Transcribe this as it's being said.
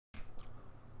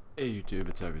Hey YouTube,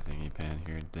 it's EverythingEpan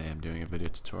here. Today I'm doing a video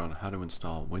tutorial on how to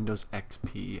install Windows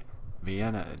XP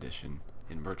Vienna Edition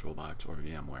in Virtualbox or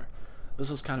VMware. This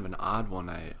was kind of an odd one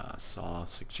I saw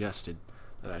suggested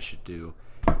that I should do.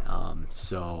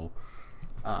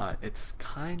 It's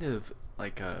kind of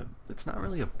like it's not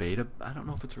really a beta. I don't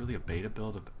know if it's really a beta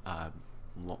build of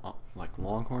like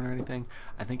Longhorn or anything.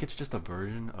 I think it's just a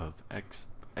version of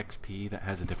XP that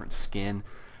has a different skin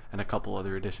and a couple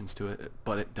other additions to it,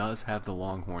 but it does have the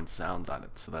Longhorn sounds on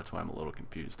it, so that's why I'm a little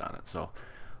confused on it. So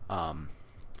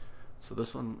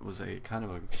this one was a kind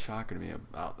of a shocker to me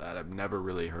about that. I've never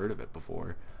really heard of it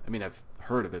before. I mean, I've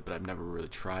heard of it, but I've never really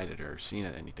tried it or seen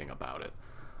anything about it.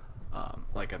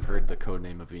 Like I've heard the code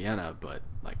name of Vienna, but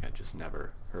like I just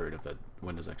never heard of the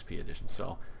Windows XP edition.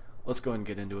 So let's go ahead and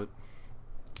get into it.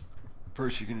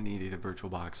 First, you're going to need either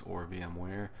Virtualbox or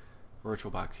VMware.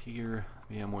 Virtualbox here,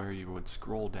 VMware, you would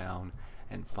scroll down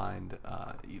and find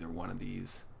either one of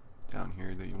these down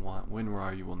here that you want.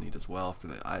 WinRAR you will need as well for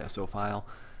the ISO file.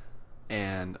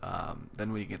 And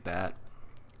then when you get that,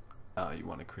 you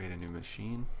want to create a new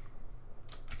machine.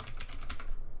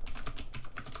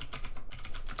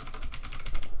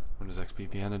 Windows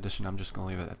XP Vienna Edition, I'm just going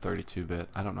to leave it at 32-bit.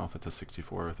 I don't know if it's a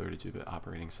 64 or 32-bit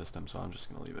operating system, so I'm just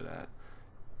going to leave it at,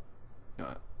 you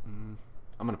know,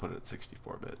 I'm going to put it at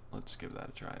 64-bit. Let's give that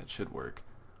a try. It should work.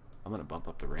 I'm going to bump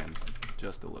up the RAM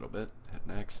just a little bit. Hit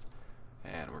next.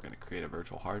 And we're going to create a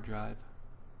virtual hard drive.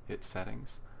 Hit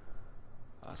settings,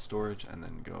 storage, and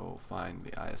then go find the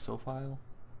ISO file,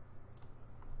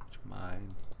 which mine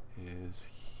is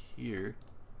here.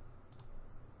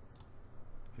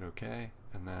 Hit OK,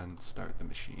 and then start the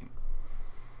machine.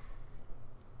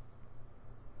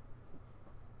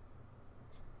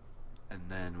 And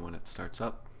then when it starts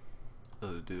up,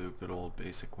 it'll do a good old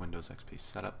basic Windows XP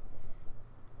setup.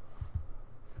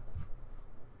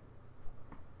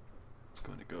 It's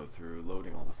going to go through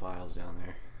loading all the files down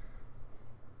there.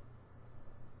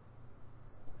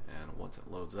 And once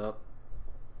it loads up,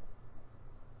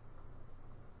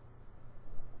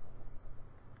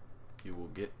 you will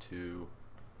get to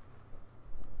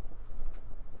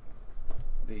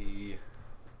the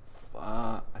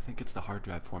I think it's the hard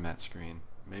drive format screen.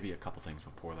 Maybe a couple things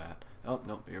before that. Oh,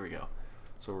 no, here we go.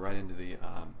 So we're right into the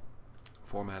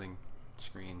formatting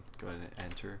screen. Go ahead and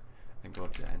enter and go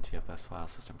up to NTFS file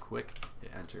system quick.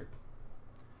 Hit enter.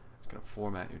 It's going to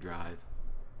format your drive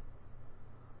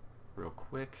real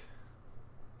quick,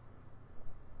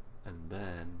 and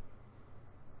then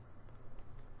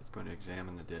it's going to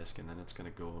examine the disk, and then it's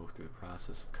going to go through the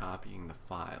process of copying the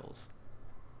files.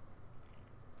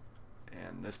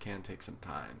 And this can take some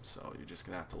time, so you're just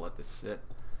going to have to let this sit.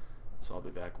 So I'll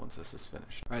be back once this is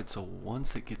finished. Alright, so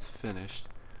once it gets finished,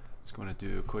 it's going to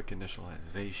do a quick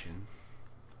initialization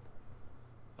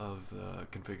of the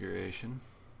configuration.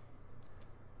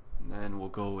 And then we'll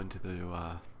go into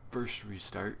the first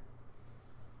restart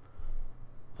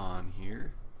on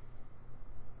here.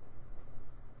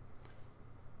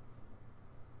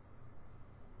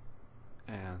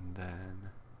 And then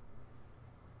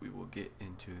we will get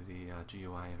into the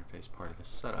GUI interface part of the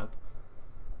setup.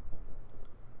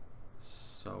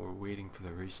 So we're waiting for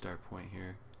the restart point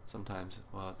here. Sometimes,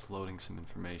 well, it's loading some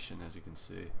information, as you can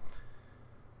see.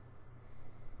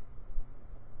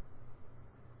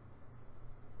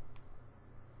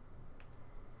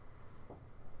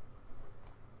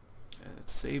 And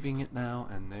it's saving it now,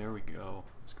 and there we go.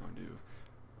 It's going to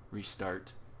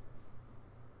restart.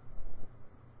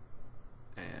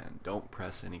 And don't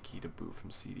press any key to boot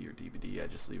from CD or DVD. I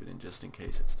just leave it in just in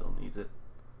case it still needs it.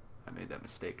 I made that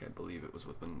mistake. I believe it was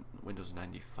with Windows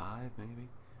 95, maybe?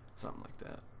 Something like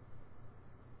that.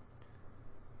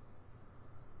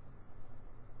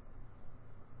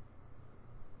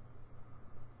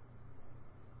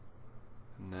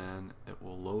 And then it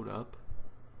will load up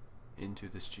into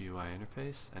this GUI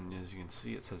interface, and as you can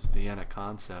see, it says Vienna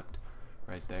Concept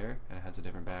right there, and it has a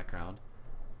different background.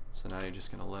 So now you're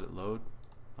just going to let it load.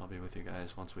 I'll be with you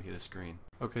guys once we hit a screen.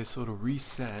 Okay, so to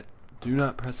reset, do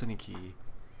not press any key.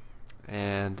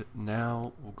 And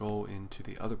now we'll go into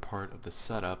the other part of the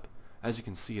setup. As you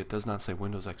can see, it does not say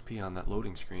Windows XP on that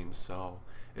loading screen, so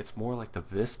it's more like the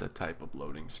Vista type of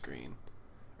loading screen,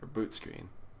 or boot screen,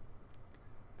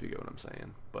 if you get what I'm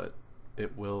saying. But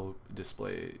it will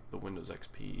display the Windows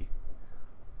XP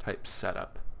type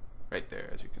setup right there,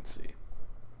 as you can see.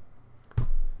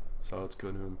 So it's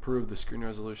going to improve the screen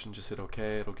resolution. Just hit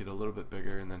OK. It'll get a little bit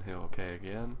bigger, and then hit OK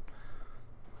again.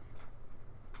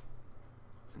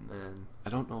 And then, I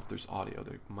don't know if there's audio.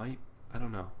 There might, I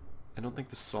don't know. I don't think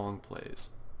the song plays.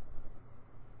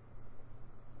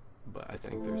 But I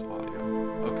think there's audio.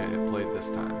 Okay, it played this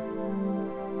time.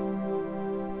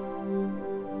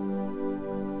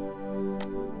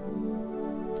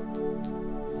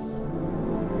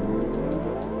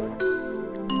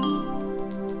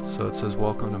 So it says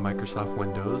welcome to Microsoft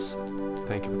Windows.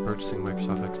 Thank you for purchasing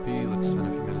Microsoft XP. Let's spend a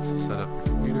few minutes to set up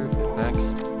your computer. Hit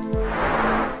next.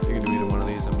 You can do either one of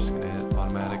these. I'm just going to hit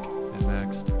automatic. Hit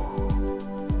next. Type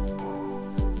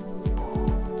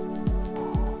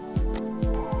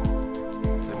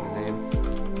your name.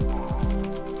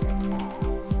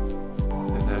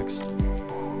 Hit next.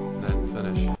 And then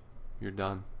finish. You're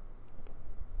done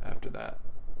after that.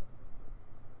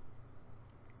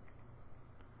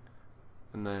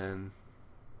 And then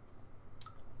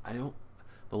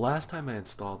the last time I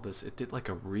installed this, it did like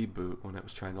a reboot when it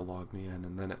was trying to log me in,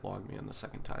 and then it logged me in the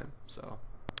second time. So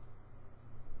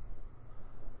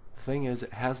the thing is,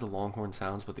 it has the Longhorn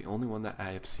sounds, but the only one that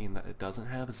I have seen that it doesn't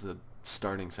have is the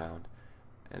starting sound,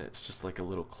 and it's just like a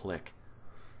little click.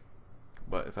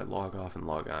 But if I log off and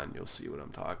log on, you'll see what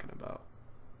I'm talking about.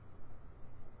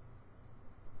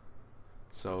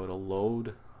 So it'll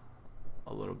load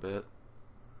a little bit,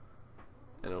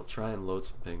 and it'll try and load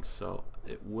some things, so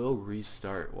it will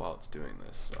restart while it's doing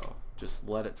this, so just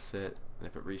let it sit, and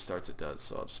if it restarts it does,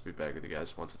 so I'll just be back with you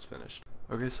guys once it's finished.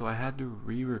 Okay, so I had to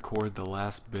re-record the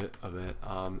last bit of it.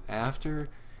 After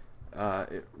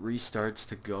it restarts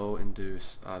to go into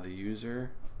the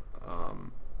user,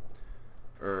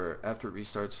 or after it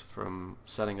restarts from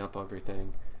setting up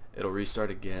everything, it'll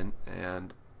restart again,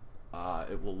 and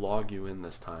it will log you in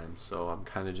this time, so I'm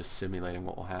kind of just simulating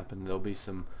what will happen. There'll be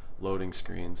some loading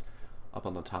screens up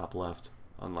on the top left,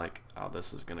 unlike how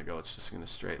this is going to go. It's just going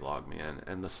to straight log me in,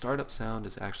 and the startup sound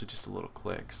is actually just a little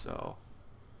click, so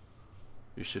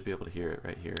you should be able to hear it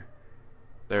right here.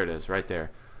 There it is, right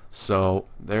there. So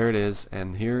there it is,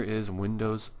 and here is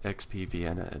Windows XP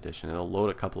Vienna Edition. It'll load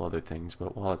a couple other things,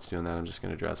 but while it's doing that, I'm just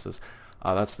going to address this.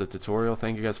 That's the tutorial.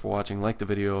 Thank you guys for watching. Like the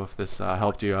video if this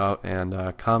helped you out,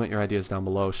 and comment your ideas down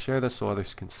below. Share this so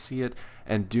others can see it,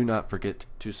 and do not forget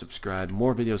to subscribe.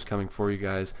 More videos coming for you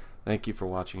guys. Thank you for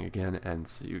watching again, and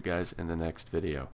see you guys in the next video.